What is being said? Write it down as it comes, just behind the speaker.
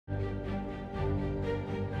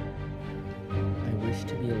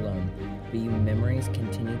wish to be alone, but your memories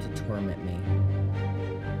continue to torment me.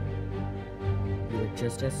 You were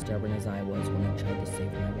just as stubborn as I was when I tried to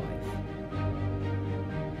save my wife.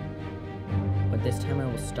 But this time I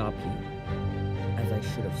will stop you, as I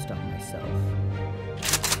should have stopped myself.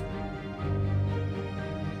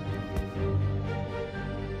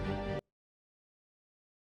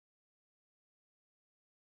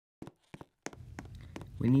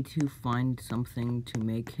 We need to find something to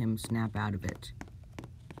make him snap out of it.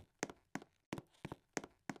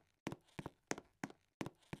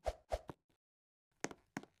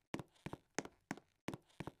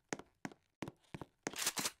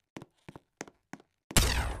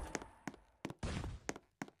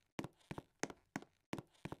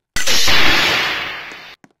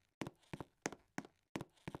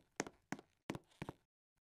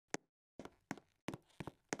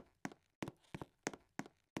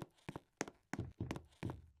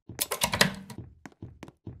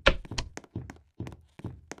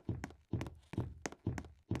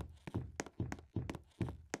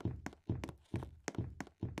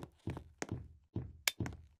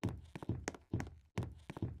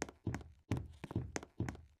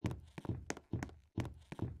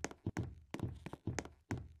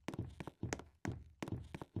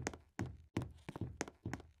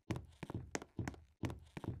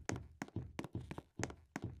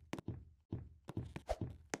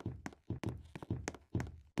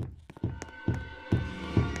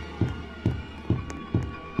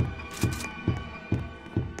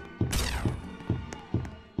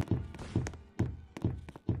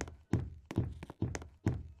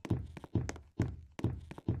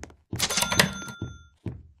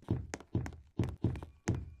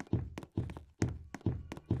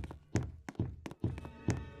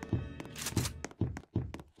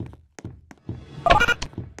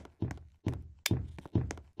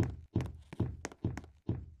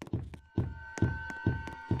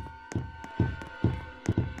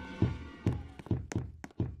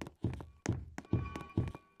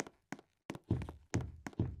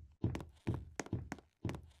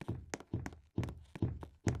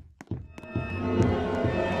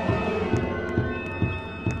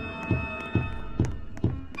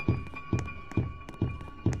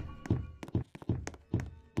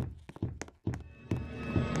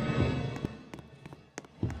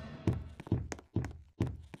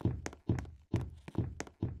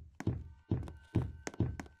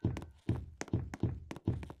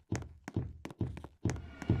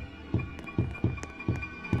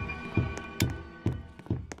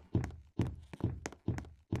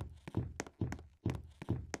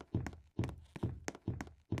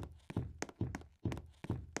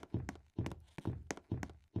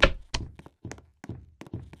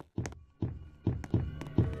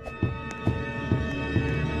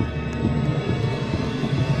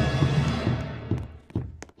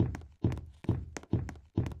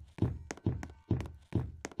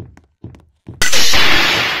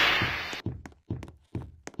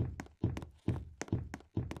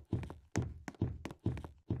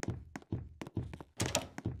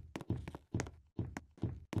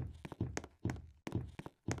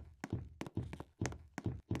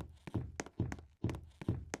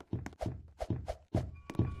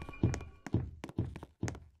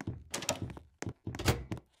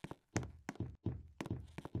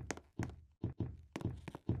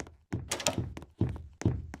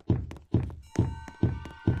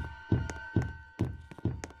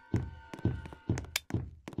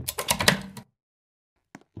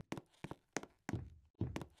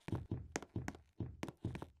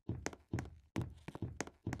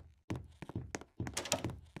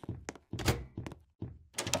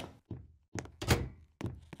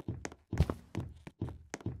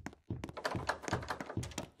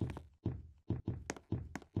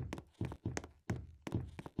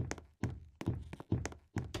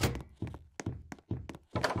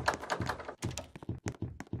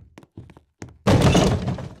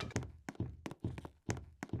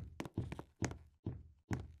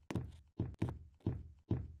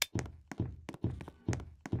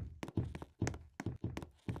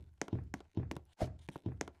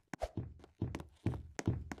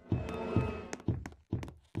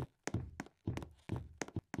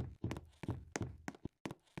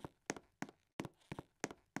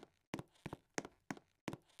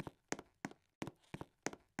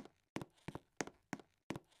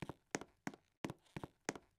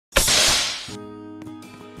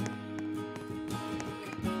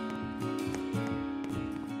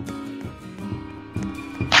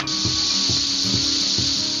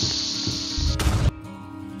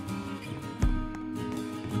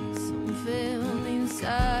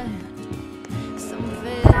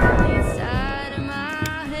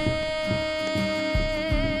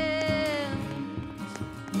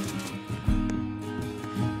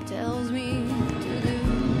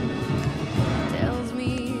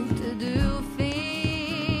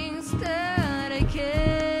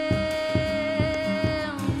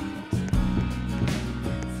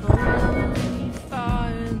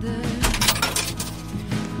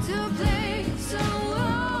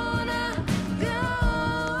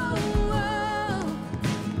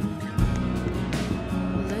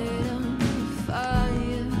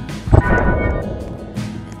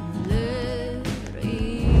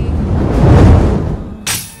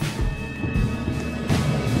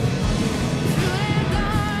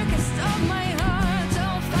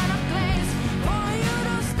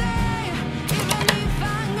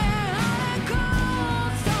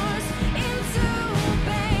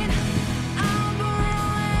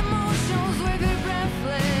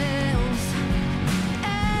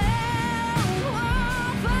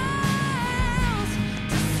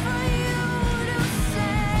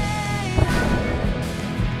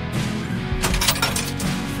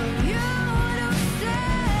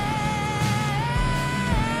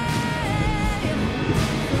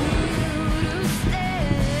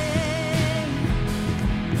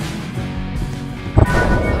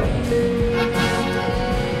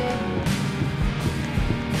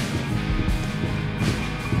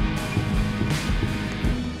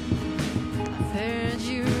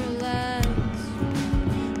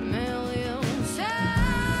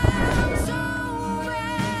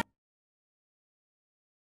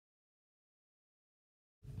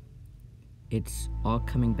 It's all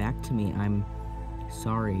coming back to me. I'm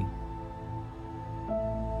sorry.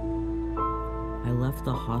 I left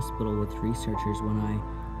the hospital with researchers when I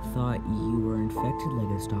thought you were infected,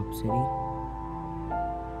 Lego Stop City.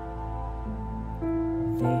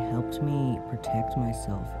 They helped me protect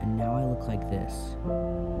myself, and now I look like this.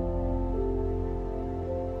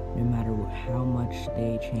 No matter how much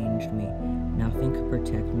they changed me, nothing could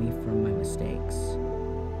protect me from my mistakes.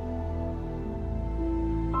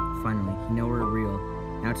 Finally, you know we're real.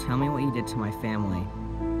 Now tell me what you did to my family.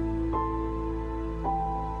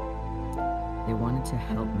 They wanted to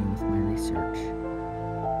help me with my research.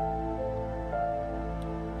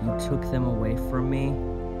 You took them away from me.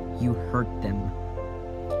 You hurt them.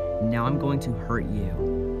 Now I'm going to hurt you.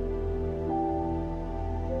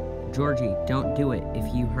 Georgie, don't do it.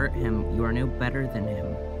 If you hurt him, you are no better than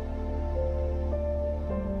him.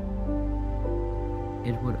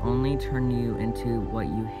 It would only turn you into what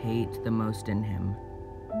you hate the most in him.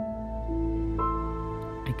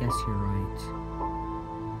 I guess you're right.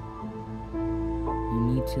 You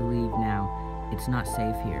need to leave now. It's not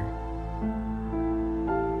safe here.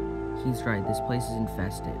 He's right, this place is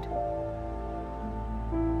infested.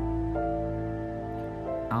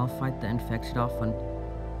 I'll fight the infected off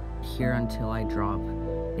here until I drop.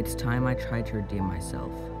 It's time I tried to redeem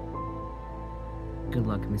myself. Good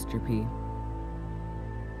luck, Mr. P.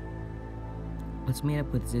 Let's meet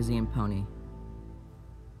up with Zizzy and Pony.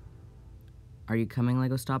 Are you coming,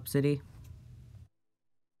 Lego Stop City?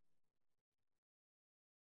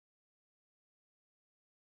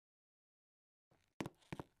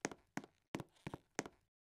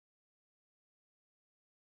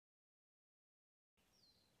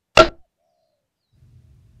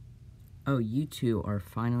 Oh, you two are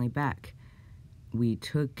finally back. We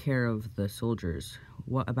took care of the soldiers.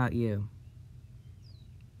 What about you?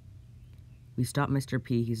 We stopped Mr.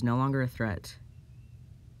 P. He's no longer a threat.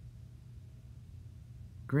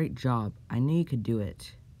 Great job. I knew you could do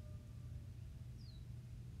it.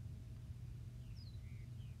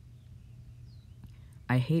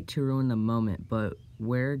 I hate to ruin the moment, but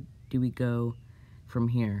where do we go from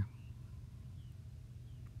here?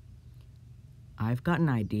 I've got an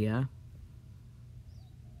idea.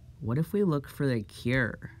 What if we look for the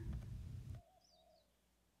cure?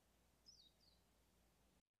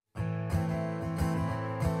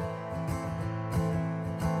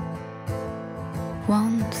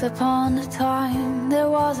 Once upon a time there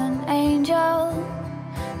was an angel.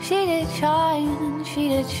 She did shine, and she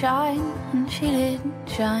did shine, and she did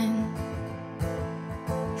shine.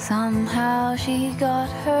 Somehow she got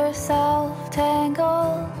herself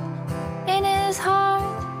tangled in his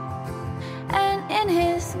heart and in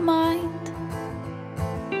his mind.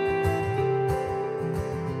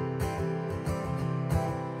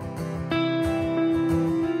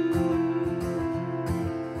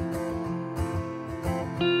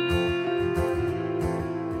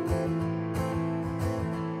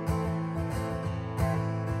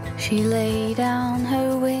 She lay down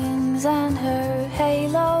her wings and her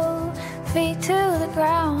halo, feet to the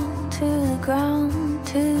ground, to the ground,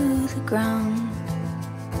 to the ground.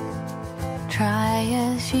 Try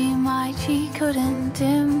as she might, she couldn't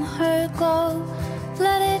dim her glow.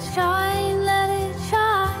 Let it shine, let it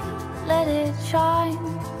shine, let it shine.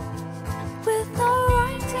 With no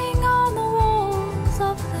writing on the walls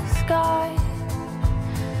of the sky,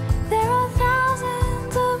 there are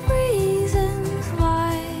thousands of reasons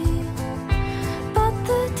why, but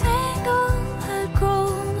the tangle had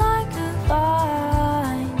grown like a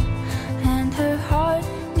vine, and her heart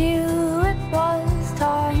knew it was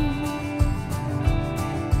time.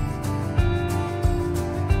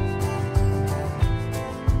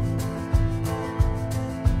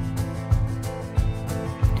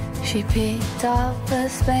 She picked up a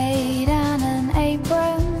spade and an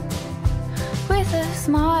apron, with a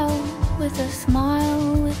smile, with a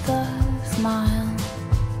smile, with a smile.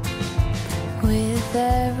 With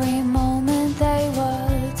every moment